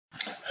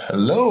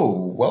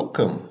Hello,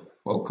 welcome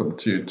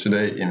to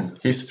Today in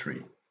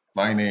History.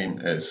 My name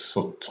is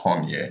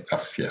Sotonye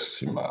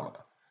Afiesimama.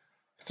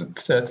 It's the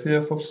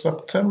 30th of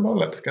September.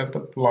 Let's get the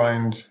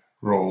blind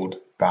rolled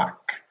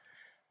back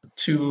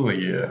to the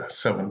year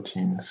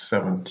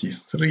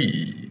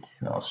 1773.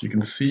 Now, as you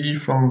can see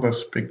from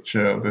this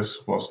picture,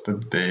 this was the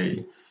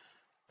day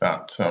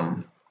that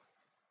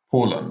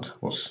Poland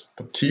was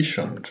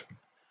partitioned.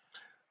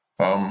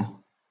 I'm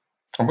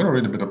going to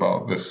read a bit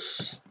about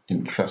this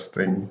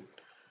interesting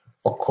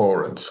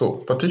occurrence. So,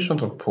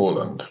 Partitions of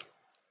Poland,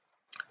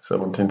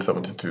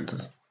 1772 to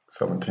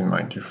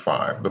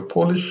 1795. The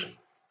Polish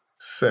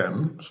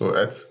Sejm, so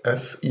it's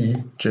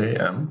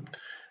SEJM,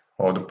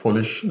 or the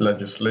Polish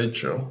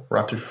legislature,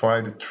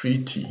 ratified the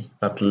treaty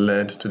that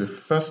led to the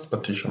First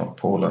Partition of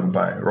Poland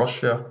by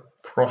Russia,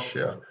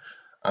 Prussia,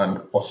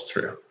 and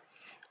Austria.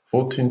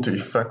 Voting to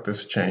effect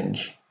this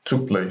change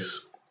took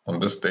place on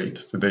this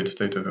date, the date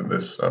stated in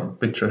this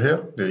picture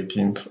here, the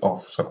 18th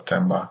of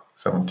September,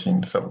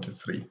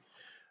 1773.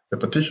 The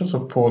Partitions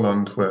of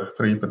Poland were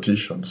three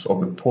partitions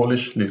of the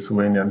Polish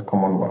Lithuanian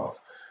Commonwealth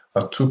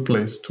that took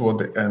place toward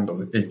the end of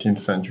the 18th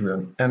century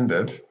and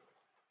ended,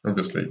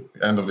 obviously,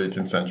 the end of the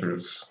 18th century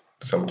was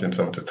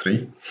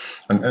 1773,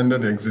 and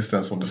ended the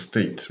existence of the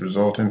state,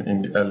 resulting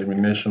in the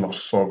elimination of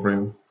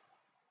sovereign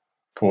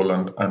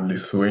Poland and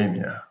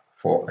Lithuania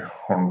for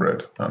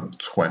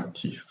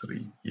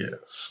 123 years.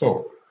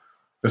 So,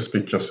 this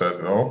picture says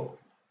it all.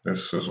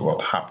 This is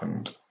what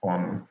happened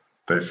on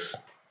this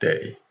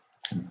day.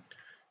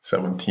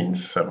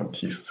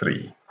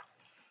 1773.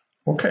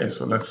 Okay,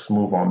 so let's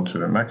move on to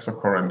the next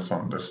occurrence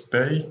on this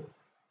day.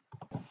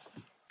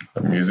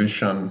 The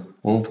musician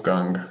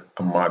Wolfgang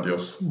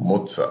Amadeus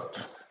Mozart.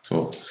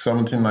 So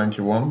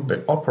 1791,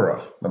 the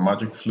opera, The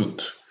Magic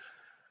Flute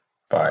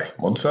by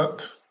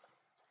Mozart,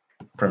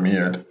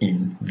 premiered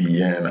in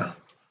Vienna.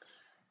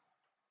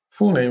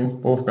 Full name,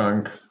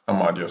 Wolfgang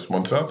Amadeus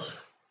Mozart.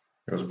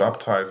 He was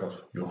baptized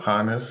as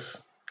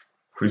Johannes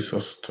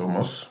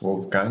Chrysostomus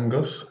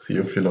Wolfgangus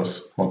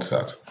Theophilus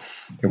Mozart.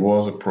 He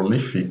was a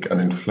prolific and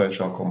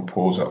influential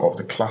composer of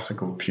the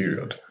classical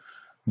period.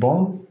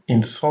 Born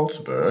in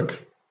Salzburg,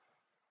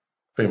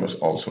 famous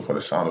also for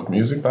the sound of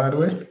music, by the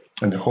way,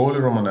 in the Holy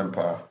Roman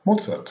Empire,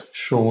 Mozart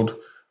showed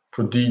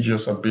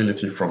prodigious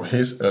ability from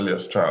his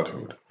earliest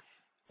childhood.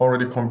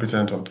 Already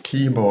competent on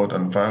keyboard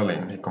and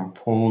violin, he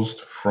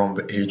composed from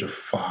the age of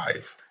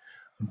 5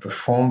 and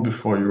performed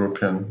before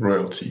European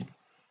royalty.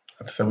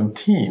 At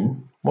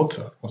 17,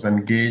 Mozart was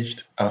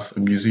engaged as a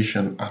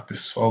musician at the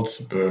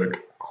Salzburg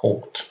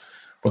court,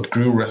 but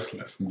grew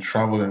restless and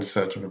traveled in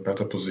search of a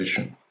better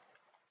position.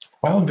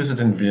 While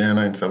visiting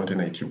Vienna in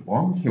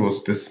 1781, he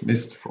was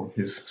dismissed from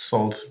his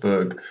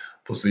Salzburg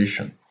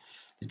position.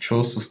 He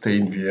chose to stay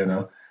in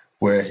Vienna,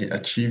 where he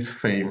achieved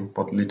fame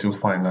but little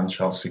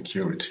financial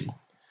security.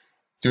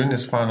 During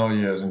his final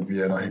years in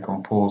Vienna, he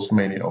composed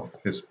many of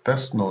his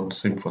best-known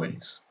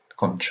symphonies,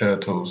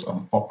 concertos,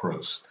 and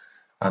operas,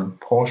 and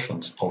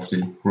portions of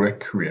the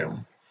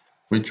Requiem,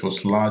 which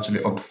was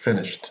largely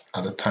unfinished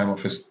at the time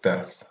of his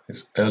death,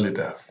 his early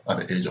death at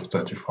the age of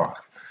 35.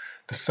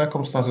 The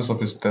circumstances of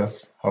his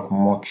death have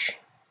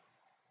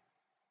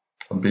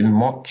been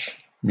much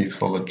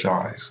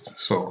mythologized.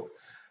 So,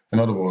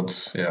 in other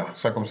words,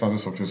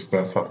 circumstances of his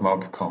death have now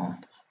become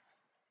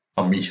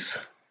a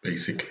myth,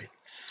 basically.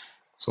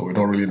 So we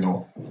don't really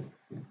know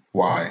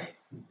why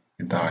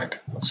he died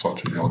at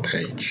such a young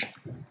age.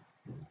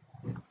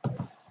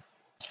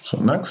 So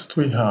next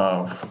we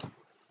have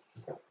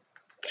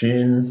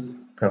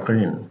Jean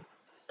Perrin.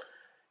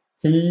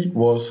 He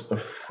was a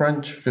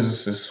French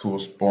physicist who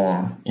was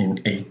born in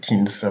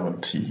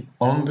 1870.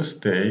 On this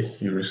day,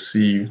 he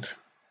received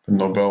the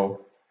Nobel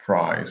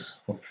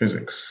Prize of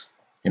Physics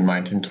in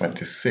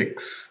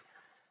 1926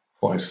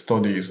 for his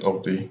studies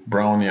of the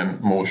Brownian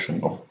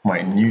motion of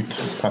minute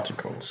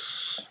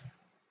particles.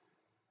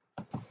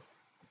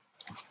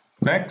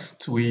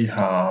 Next we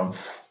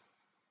have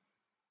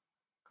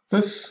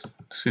this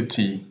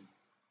city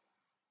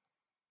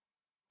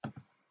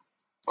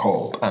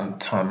called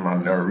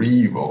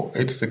Antananarivo.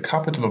 It's the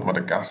capital of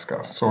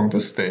Madagascar. So on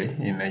this day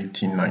in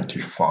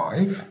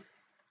 1895,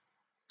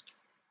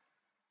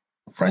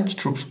 French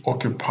troops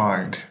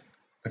occupied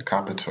the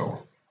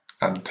capital,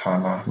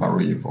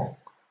 Antananarivo,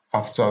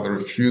 after the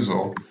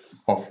refusal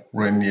of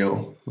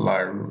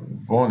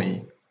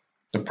Rainilaiarivony,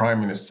 the prime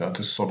minister,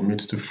 to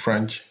submit to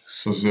French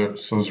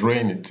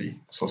suzerainty.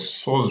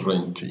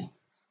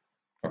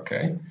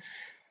 Okay.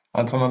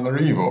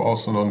 Antananarivo,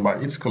 also known by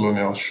its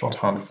colonial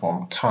shorthand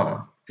form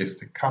Tana, is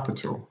the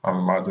capital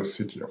and largest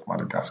city of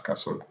Madagascar.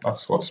 So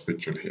that's what's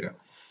pictured here.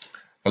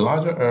 The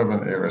larger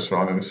urban area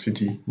surrounding the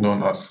city,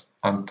 known as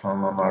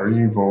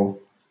Antananarivo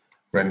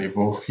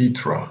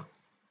Renivohitra,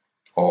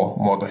 or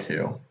Mother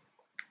Hill,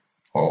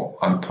 or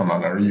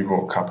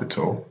Antananarivo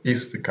capital,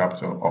 is the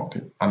capital of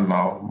the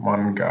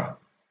Analamanga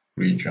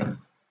region.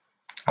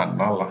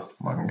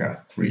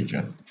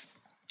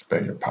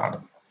 Beg your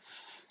pardon.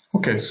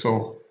 Okay,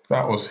 so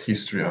that was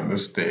history on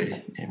this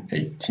day in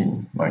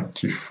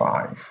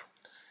 1895.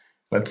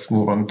 let's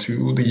move on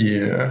to the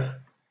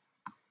year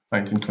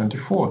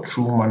 1924,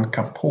 Truman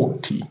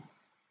Capote.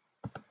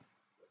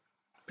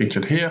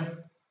 Pictured here.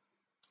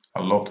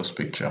 I love this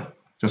picture.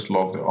 Just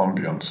love the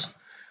ambience.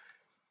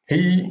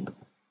 He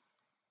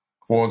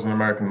was an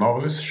American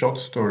novelist, short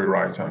story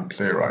writer, and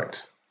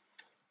playwright.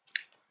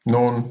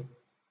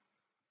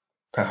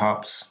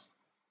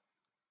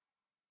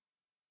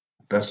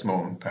 Best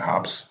known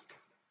perhaps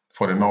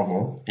for the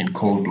novel In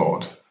Cold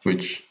Blood,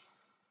 which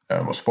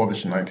was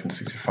published in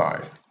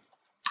 1965.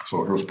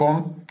 So he was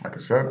born, like I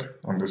said,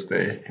 on this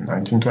day in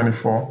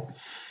 1924.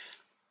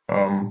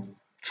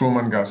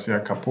 Truman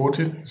Garcia Capote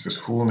is his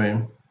full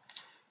name.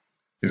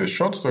 He's a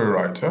short story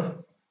writer.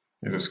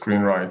 He's a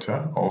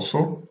screenwriter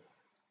also,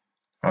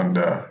 and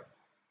a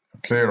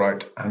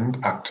playwright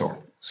and actor.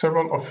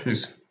 Several of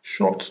his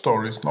short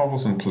stories,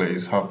 novels, and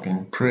plays have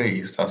been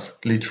praised as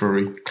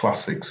literary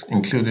classics,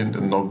 including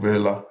the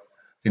novella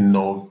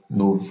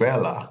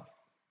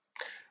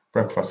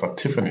Breakfast at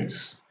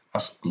Tiffany's. I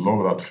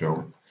love that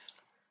film,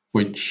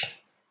 which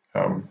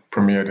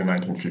premiered in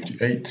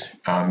 1958,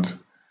 and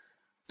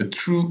the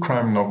true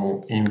crime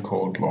novel In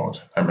Cold Blood,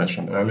 I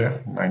mentioned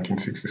earlier, in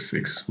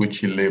 1966, which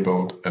he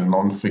labeled a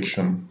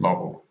non-fiction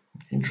novel.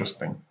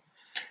 Interesting.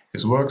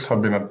 His works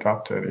have been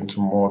adapted into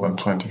more than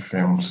 20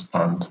 films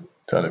and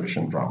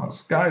television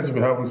dramas. Guys, if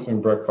you haven't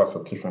seen Breakfast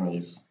at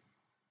Tiffany's,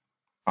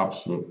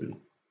 absolutely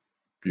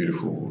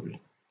beautiful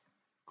movie.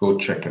 Go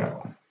check it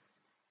out.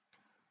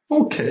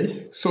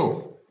 Okay,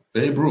 so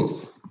Babe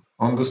Ruth,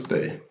 on this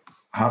day.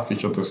 I have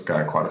featured this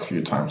guy quite a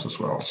few times as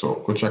well, so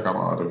go check out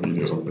my other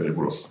videos on Babe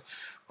Ruth.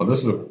 But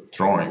this is a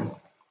drawing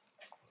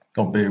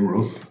of Babe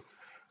Ruth.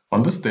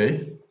 On this day,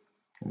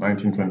 in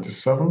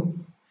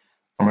 1927,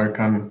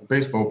 American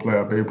baseball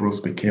player Babe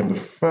Ruth became the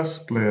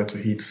first player to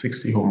hit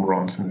 60 home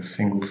runs in a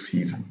single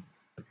season.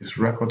 His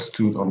record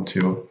stood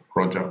until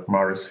Roger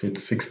Maris hit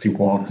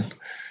 61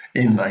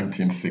 in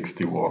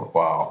 1961.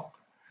 Wow.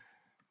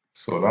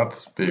 So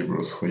that's Babe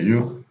Ruth for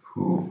you,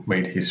 who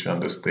made history on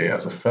this day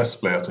as the first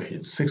player to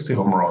hit 60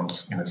 home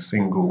runs in a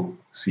single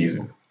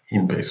season,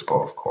 in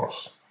baseball, of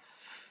course.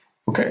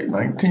 Okay,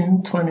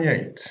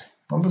 1928,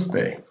 on this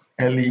day,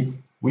 Elie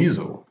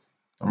Wiesel,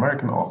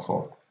 American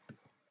author.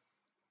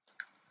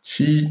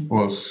 He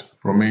was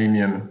a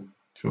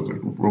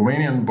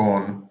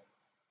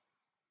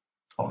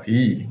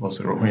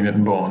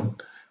Romanian-born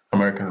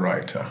American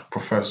writer,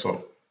 professor,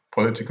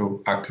 political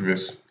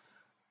activist,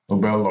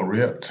 Nobel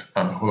laureate,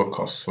 and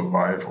Holocaust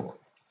survivor.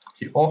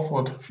 He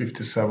authored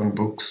 57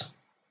 books,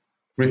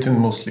 written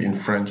mostly in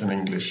French and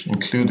English,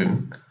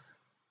 including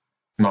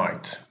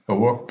Night, a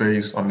work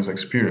based on his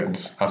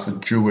experience as a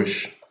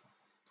Jewish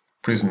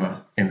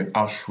prisoner in the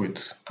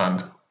Auschwitz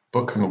and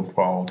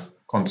Buchenwald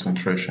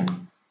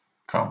concentration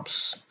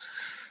camps.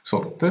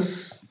 So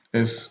this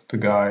is the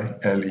guy,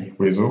 Elie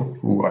Wiesel,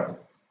 who I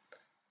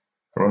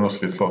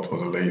erroneously thought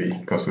was a lady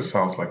because it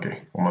sounds like a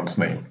woman's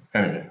name.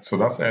 Anyway, so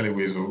that's Elie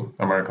Wiesel,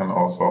 American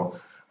author,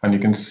 and you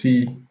can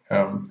see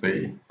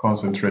the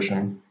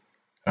concentration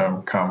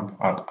camp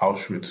at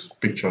Auschwitz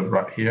pictured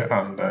right here,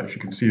 and if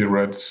you can see the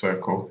red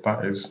circle,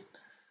 that is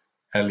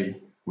Elie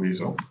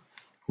Wiesel,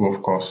 who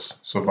of course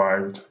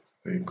survived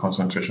the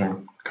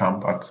concentration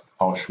camp at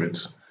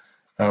Auschwitz.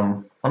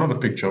 Another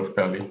picture of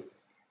Elie,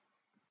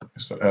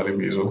 Mr. Elie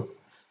Wiesel.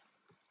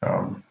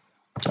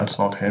 That's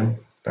not him,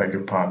 beg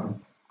your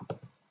pardon.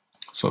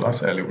 So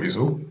that's Elie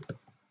Wiesel.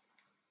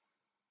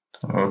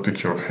 Another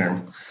picture of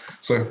him.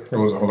 So he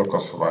was a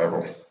Holocaust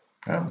survivor,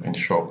 in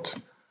short.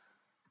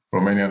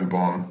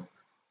 Romanian-born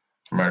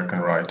American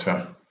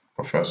writer,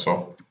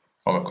 professor,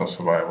 Holocaust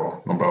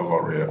survivor, Nobel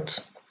laureate.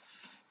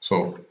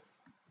 So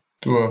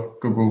do a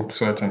Google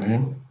search on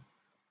him.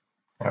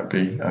 Might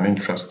be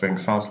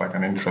sounds like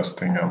an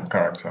interesting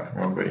character.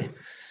 You know, the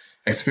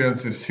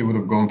experiences he would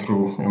have gone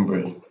through in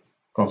the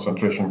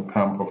concentration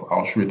camp of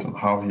Auschwitz and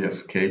how he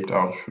escaped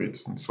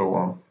Auschwitz and so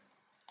on.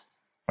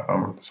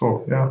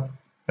 So yeah,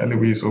 Elie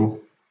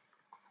Wiesel,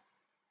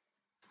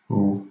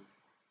 who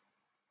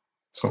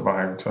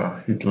survived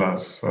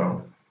Hitler's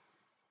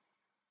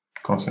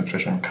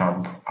concentration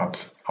camp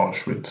at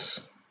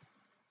Auschwitz.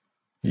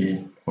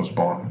 He was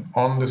born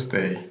on this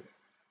day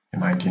in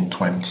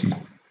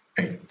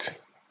 1928.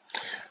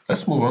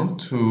 Let's move on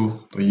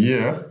to the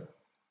year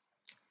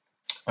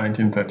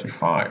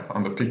 1935,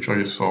 and the picture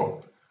you saw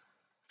a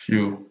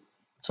few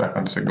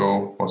seconds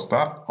ago was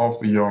that of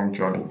the young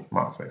Johnny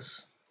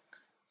Mathis.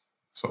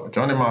 So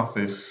Johnny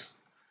Mathis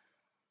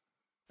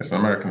is an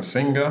American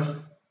singer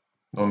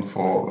known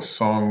for the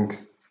song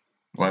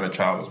When a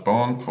Child is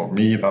Born. For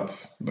me,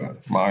 that's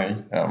my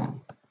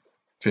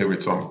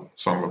favorite song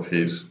of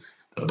his.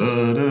 When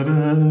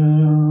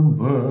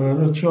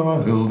a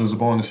child is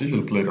born. It's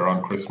usually played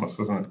around Christmas,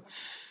 isn't it?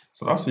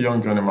 So that's the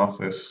young Johnny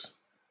Mathis,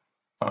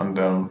 and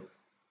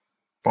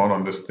born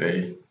on this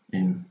day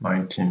in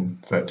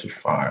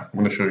 1935. I'm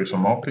going to show you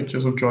some more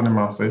pictures of Johnny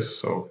Mathis.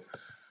 So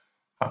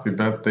happy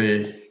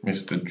birthday,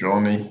 Mr.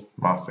 Johnny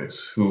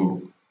Mathis,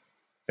 who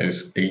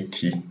is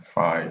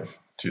 85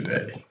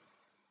 today.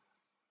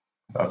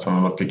 That's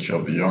another picture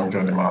of the young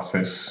Johnny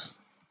Mathis.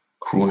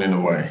 crooning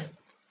away.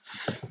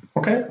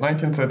 Okay,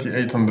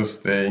 1938 on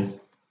this day,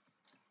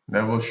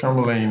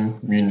 Neville-Chamberlain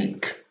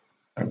Munich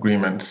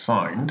Agreement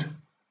signed.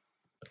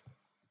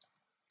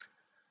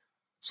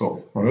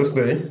 So on this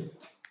day,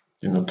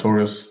 the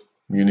notorious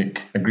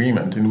Munich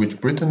Agreement, in which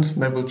Britain's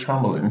Neville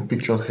Chamberlain,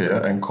 pictured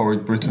here,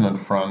 encouraged Britain and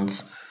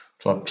France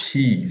to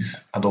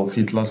appease Adolf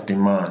Hitler's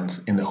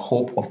demands in the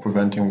hope of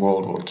preventing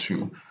World War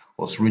II,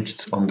 was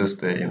reached on this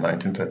day in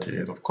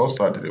 1938. Of course,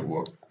 that didn't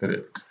work, did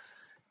it?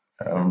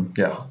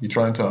 Yeah, you're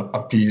trying to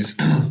appease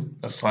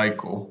a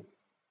cycle.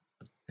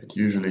 It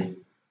usually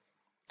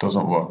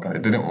doesn't work, and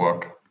it didn't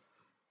work.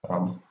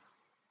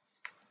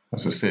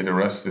 As I say, the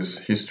rest is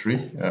history.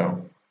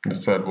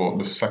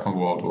 The Second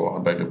World War,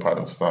 I beg your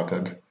pardon,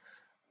 started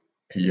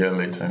a year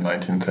later in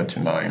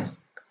 1939.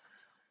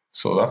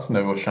 So that's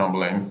Neville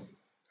Chamberlain,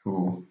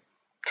 who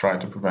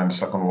tried to prevent the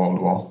Second World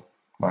War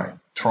by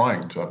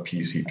trying to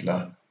appease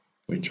Hitler,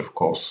 which of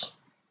course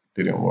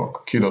didn't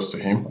work. Kudos to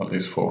him, at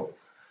least for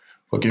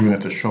giving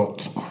it a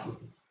shot.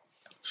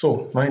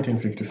 So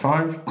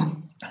 1955,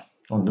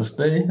 on this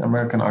day,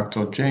 American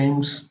actor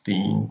James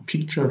Dean,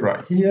 pictured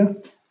right here,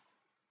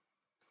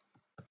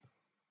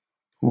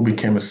 who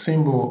became a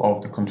symbol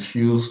of the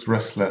confused,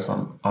 restless,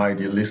 and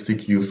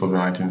idealistic youth of the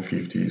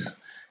 1950s,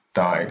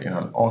 died in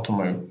an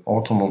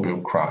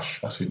automobile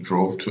crash as he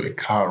drove to a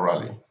car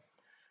rally,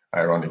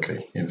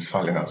 ironically, in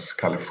Salinas,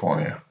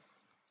 California.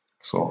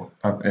 So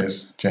that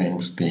is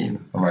James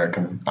Dean,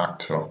 American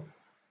actor,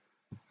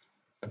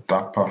 the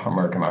dapper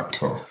American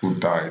actor who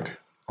died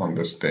on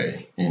this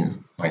day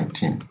in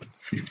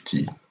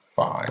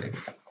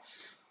 1955.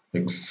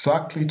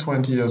 Exactly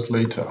 20 years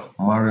later,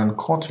 Marion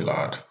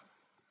Cotillard,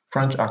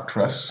 French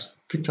actress,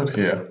 pictured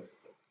here,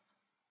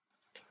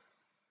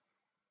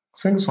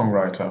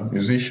 singer-songwriter,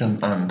 musician,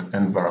 and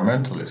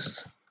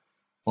environmentalist,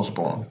 was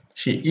born.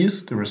 She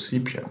is the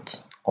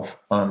recipient of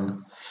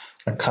an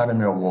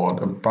Academy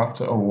Award, a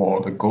BAFTA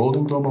Award, a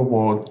Golden Globe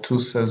Award, 2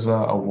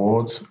 César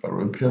Awards, a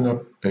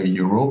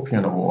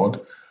European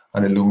Award,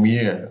 and a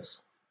Lumiere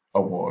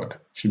Award.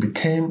 She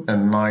became a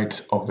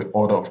Knight of the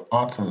Order of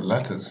Arts and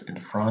Letters in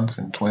France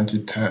in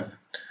 2010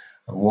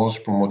 and was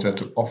promoted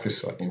to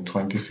officer in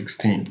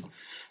 2016.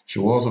 She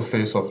was the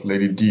face of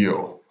Lady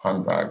Dior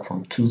handbag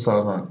from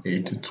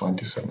 2008 to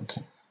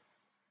 2017.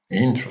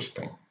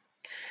 Interesting.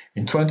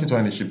 In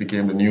 2020, she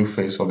became the new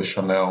face of the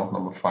Chanel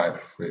No.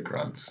 5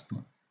 fragrance.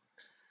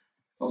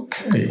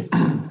 Okay,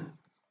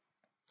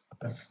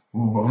 let's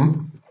move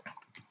on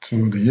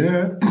to the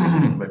year,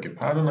 beg your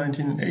pardon,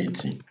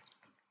 1980.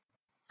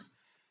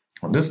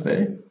 On this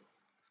day,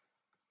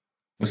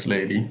 this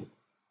lady,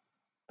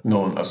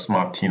 known as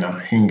Martina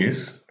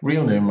Hingis,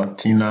 real name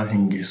Martina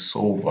Hingis,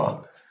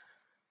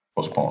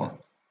 was born.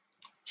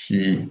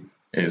 She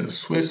is a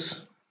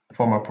Swiss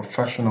former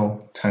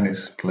professional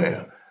tennis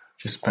player.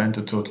 She spent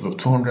a total of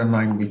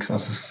 209 weeks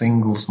as a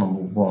singles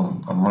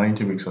 #1 and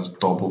 90 weeks as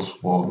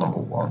doubles world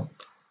 #1,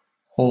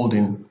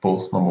 holding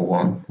both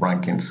 #1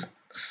 rankings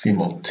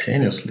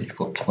simultaneously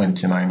for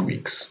 29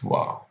 weeks.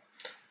 Wow.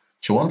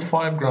 She won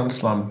 5 Grand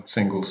Slam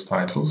singles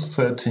titles,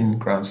 13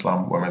 Grand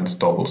Slam women's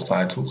doubles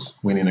titles,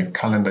 winning a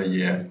calendar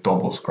year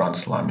doubles Grand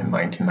Slam in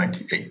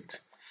 1998,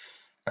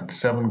 and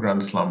 7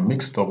 Grand Slam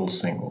mixed doubles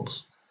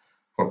singles,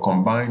 for a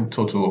combined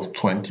total of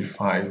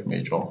 25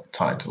 major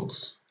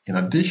titles. In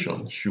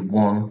addition, she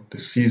won the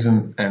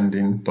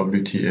season-ending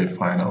WTA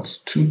finals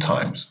 2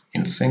 times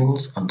in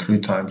singles and 3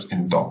 times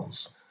in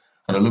doubles,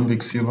 an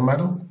Olympic silver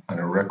medal, and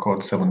a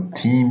record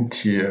 17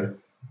 tier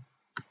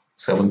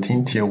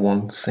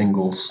 1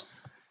 singles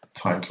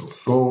title.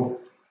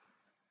 So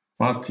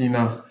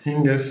Martina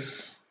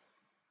Hingis,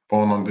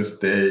 born on this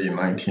day in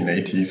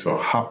 1980. So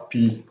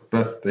happy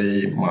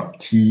birthday,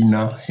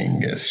 Martina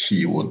Hingis.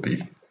 She would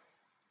be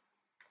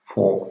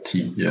 40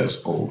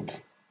 years old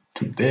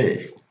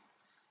today.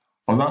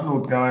 On that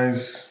note,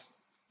 guys,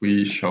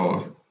 we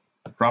shall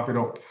wrap it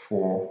up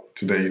for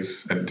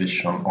today's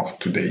edition of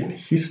Today in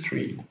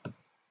History.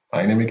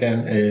 My name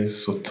again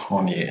is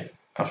Sotonie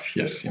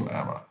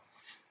Afiesimama.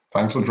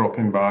 Thanks for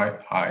dropping by.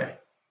 I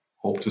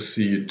hope to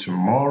see you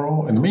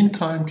tomorrow. In the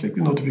meantime, click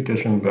the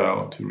notification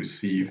bell to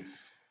receive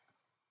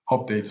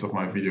updates of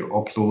my video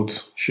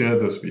uploads. Share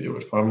this video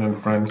with family and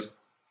friends.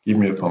 Give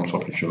me a thumbs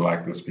up if you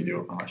like this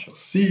video, and I shall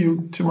see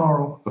you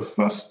tomorrow, the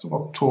 1st of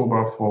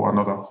October, for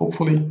another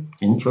hopefully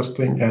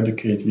interesting,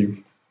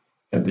 educative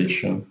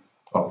edition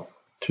of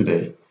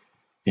Today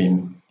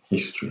in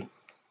History.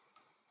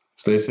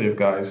 Stay safe,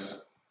 guys.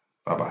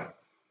 Bye-bye.